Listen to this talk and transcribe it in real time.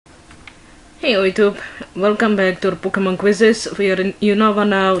Hey YouTube, welcome back to our Pokemon quizzes. We are in Unova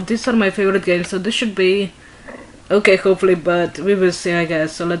now. These are my favorite games, so this should be okay, hopefully, but we will see, I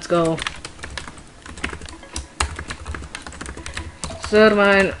guess. So let's go.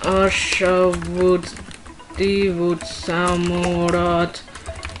 Servine, Ashawood, D-Wood, Samurott,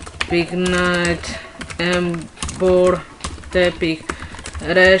 Big Knight, Embor, Tepik,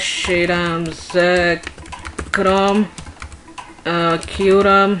 Reshiram, Zekrom,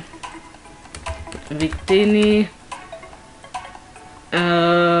 Kyurem, Victini,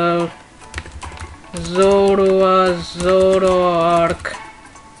 Zoroark,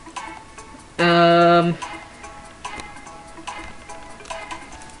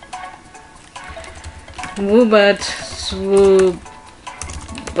 Woobat, Swoobat,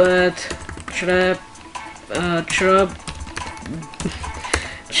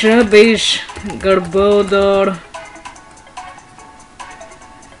 Trubbish, Garbodor,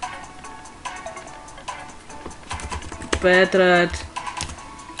 Petrat,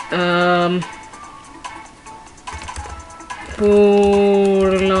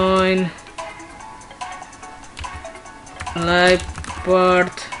 Purloin,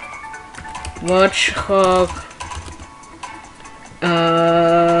 Leopard, Watchhawk,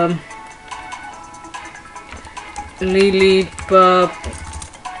 Lillipup,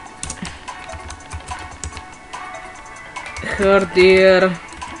 Herdier,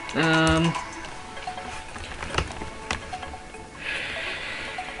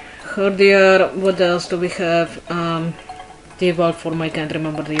 Herdier, what else do we have? The evolved form, I can't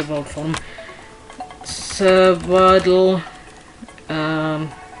remember the evolved form. Swaddle,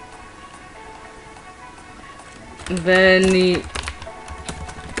 Vanny,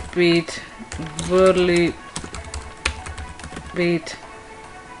 Beat, Whirly, Beat,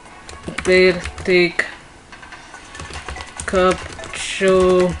 Beartic,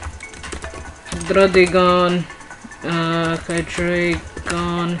 Cupcho, Drodigon,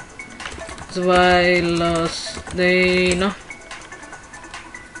 Hydreigon, Zwilostane,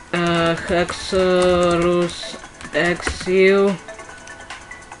 Haxorus XU,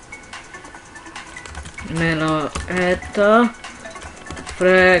 Meloetta,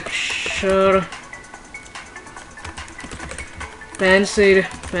 Fracture,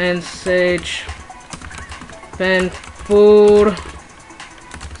 Pansage, Panpour,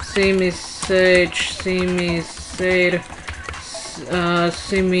 Simisage,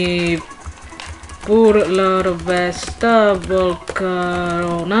 Simipur, Larvesta,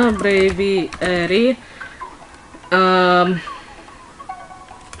 Volcarona, Braviary,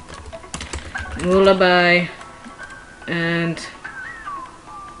 Lullaby, and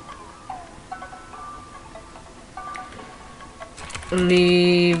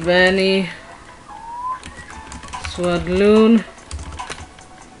Leavanny, Swadloon,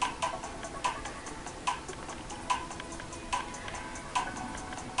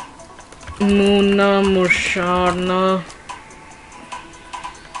 Muna, Musharna,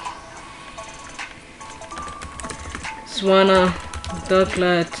 Swana,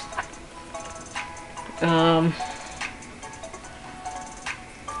 Ducklet,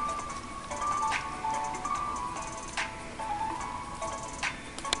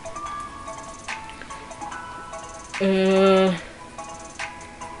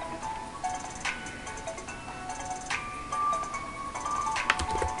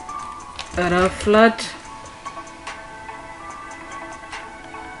 Rufflet,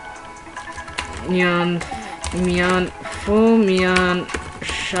 Mianfu,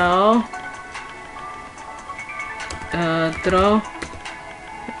 Mianshao, Draw,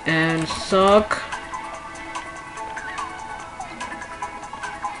 and Sock,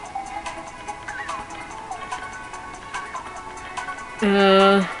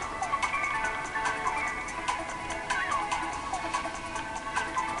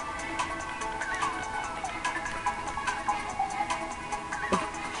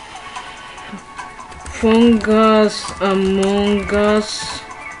 Fungus, Among Us,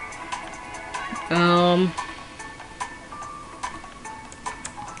 come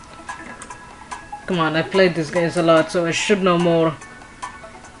on, I played these games a lot, so I should know more.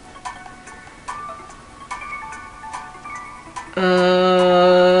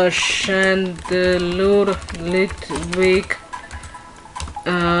 Chandelure, Litwick,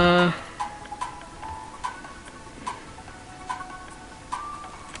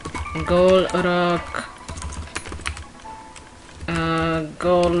 Golrock,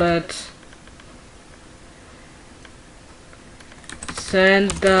 Golett,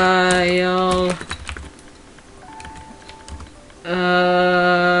 Sandile,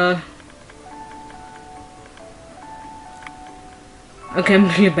 okay, I'm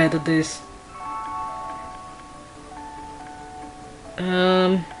really bad at this.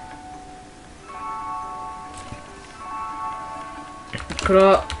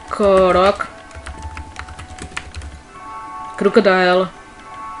 Croc. Crocodile.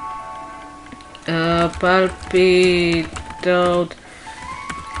 Palpitoad.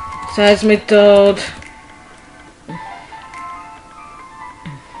 Seismitoad.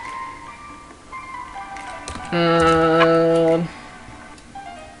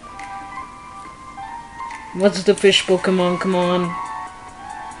 What's the fish Pokemon? Come on.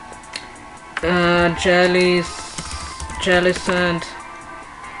 Jellicent.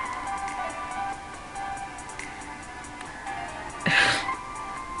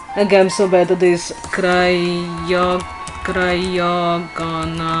 Again, I'm so bad at this. Cryogonal.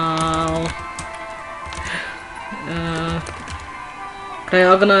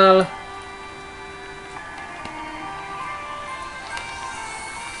 Cryogonal.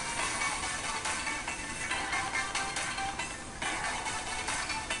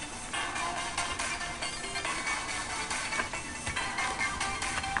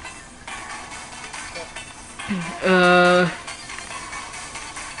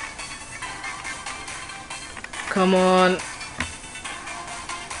 Come on.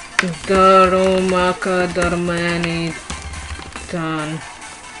 Darumaka Darmanitan.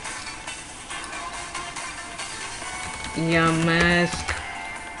 Yamask.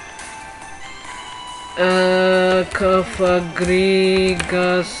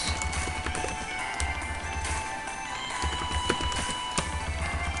 Cofagrigus.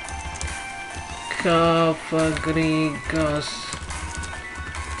 Cofagrigus.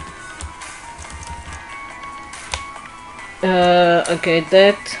 Okay,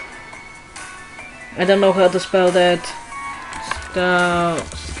 that. I don't know how to spell that.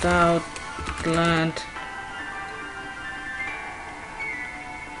 Stoutland.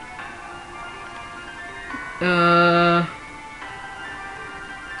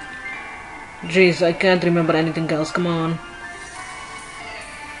 Jeez, I can't remember anything else. Come on.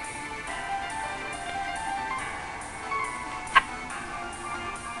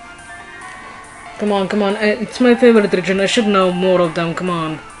 Come on, come on. It's my favorite region. I should know more of them. Come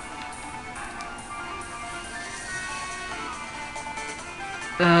on.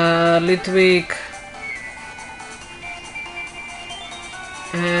 Litwick.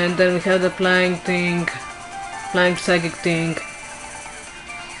 And then we have the flying thing. Flying psychic thing.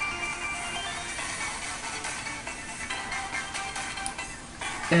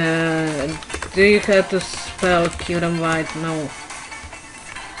 Do you have to spell cute and white? No.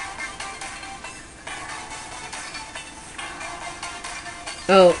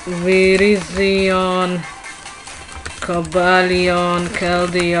 Oh, Virizion, Cobalion,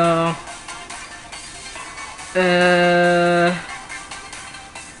 Keldeo,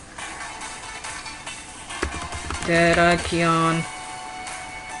 Terrakion,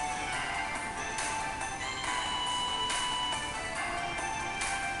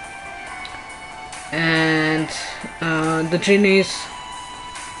 and the genies.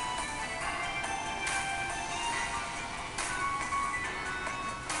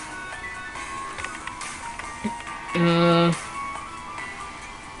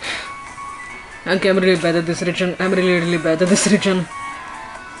 Okay, I'm really bad at this region. I'm really bad at this region.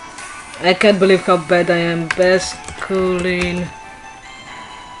 I can't believe how bad I am. Basculin.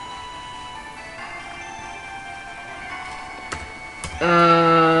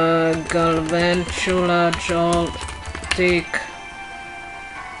 Galvantula, Joltik,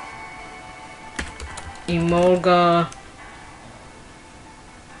 Emolga.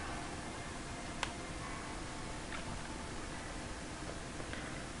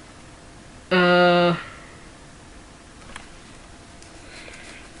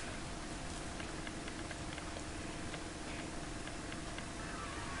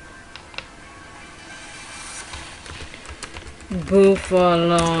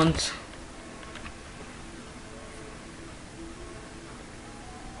 Buffalons.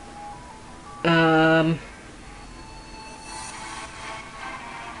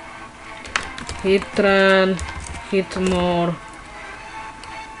 Hitran, Hitmore,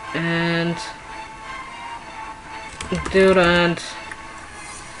 and Durant.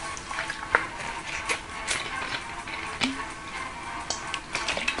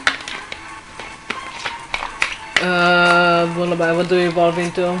 Lullaby, what do you evolve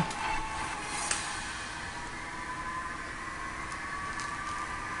into?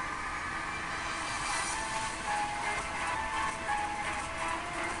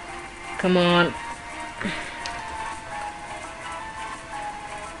 Come on.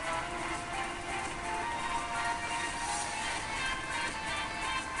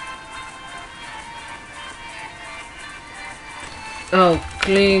 Oh,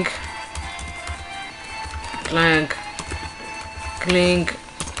 clink, clank, clink,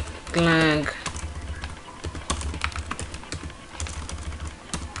 clank,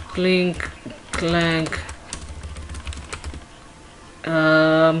 clink, clank.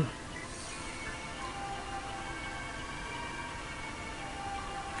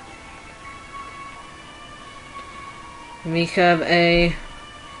 We have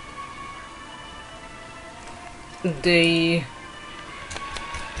the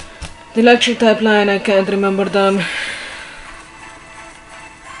electric type line. I can't remember them.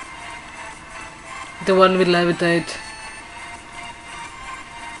 The one with levitate.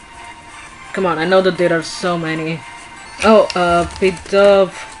 Come on, I know that there are so many. Oh,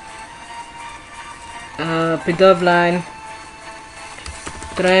 Pidove line,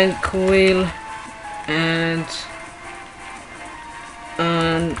 tranquil, and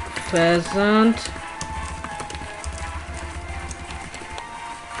pheasant.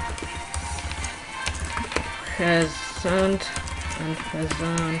 And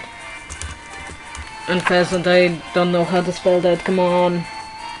pheasant, I don't know how to spell that, come on.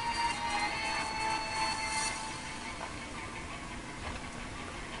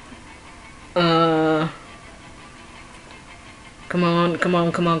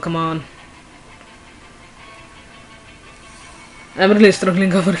 Come on. I'm really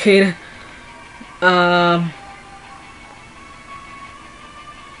struggling over here. I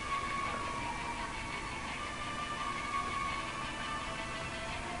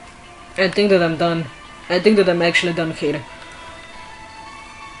think that I'm done. I think that I'm actually done here.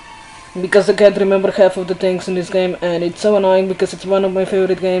 Because I can't remember half of the things in this game, and it's so annoying because it's one of my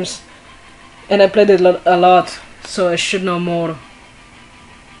favorite games. And I played it a lot, so I should know more.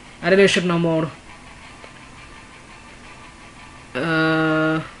 I really should know more.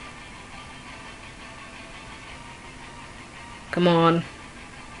 Come on.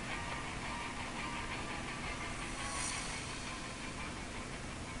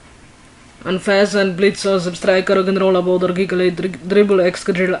 Unfasten, blitz, striker, rock and roll, about giggle, dribble,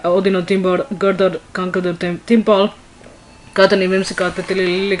 excadrill, Odino, timber, girder, conquer, timpal, cotton, whimsicata,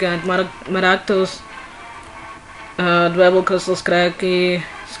 tilligant, maractos, dwebble, crystal, scracky,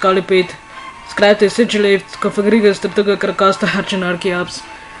 scolipit, scrapte, sigilift, cofagrigas, tortuga, carcasta, archinarchiaps,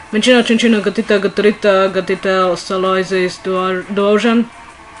 Menchina, chinchina, gatita, gatita, saloises, duojan,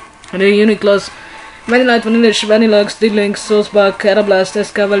 Uniclos, Vanillite, Vanillish, Vanillux, Diddlings, Soulsbach, Carablast,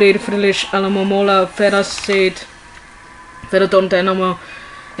 Escavalier, Frillish, Alamomola, Ferracete, Ferroton, Dynamo,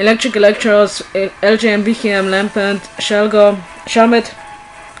 Electric Electros, LGM, BHM, Lampant, Shalmet,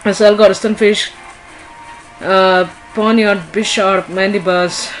 Selgor, Stunfish, Poniard, Bisharp,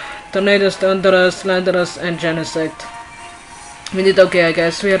 Mandibus, Tornadoes, Thunderous, Slanderous, and Genocide. We did okay, I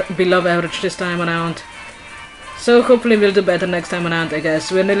guess. We are below average this time around. So hopefully we'll do better next time around, I guess.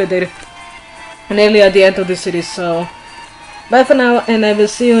 We're nearly there. Nearly at the end of the series, so bye for now, and I will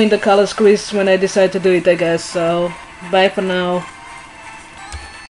see you in the colors quiz when I decide to do it, I guess. So bye for now.